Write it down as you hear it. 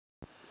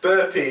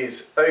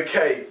Burpees.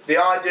 Okay, the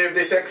idea of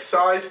this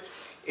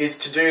exercise is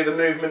to do the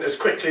movement as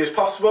quickly as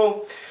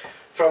possible.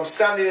 From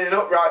standing in an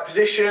upright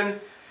position,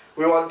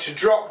 we want to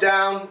drop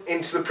down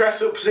into the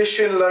press up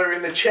position,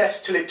 lowering the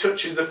chest till it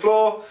touches the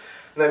floor,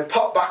 and then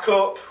pop back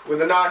up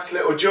with a nice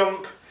little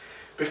jump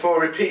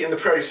before repeating the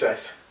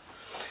process.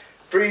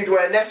 Breathe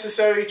where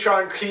necessary,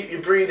 try and keep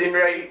your breathing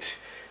rate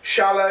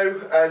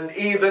shallow and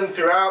even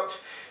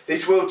throughout.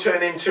 This will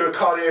turn into a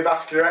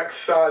cardiovascular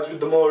exercise with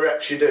the more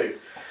reps you do.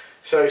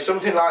 So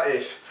something like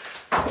this.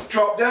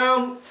 Drop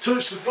down,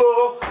 touch the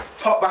floor,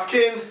 pop back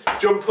in,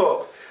 jump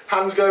up.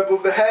 Hands go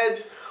above the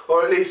head,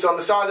 or at least on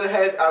the side of the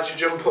head as you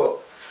jump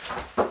up.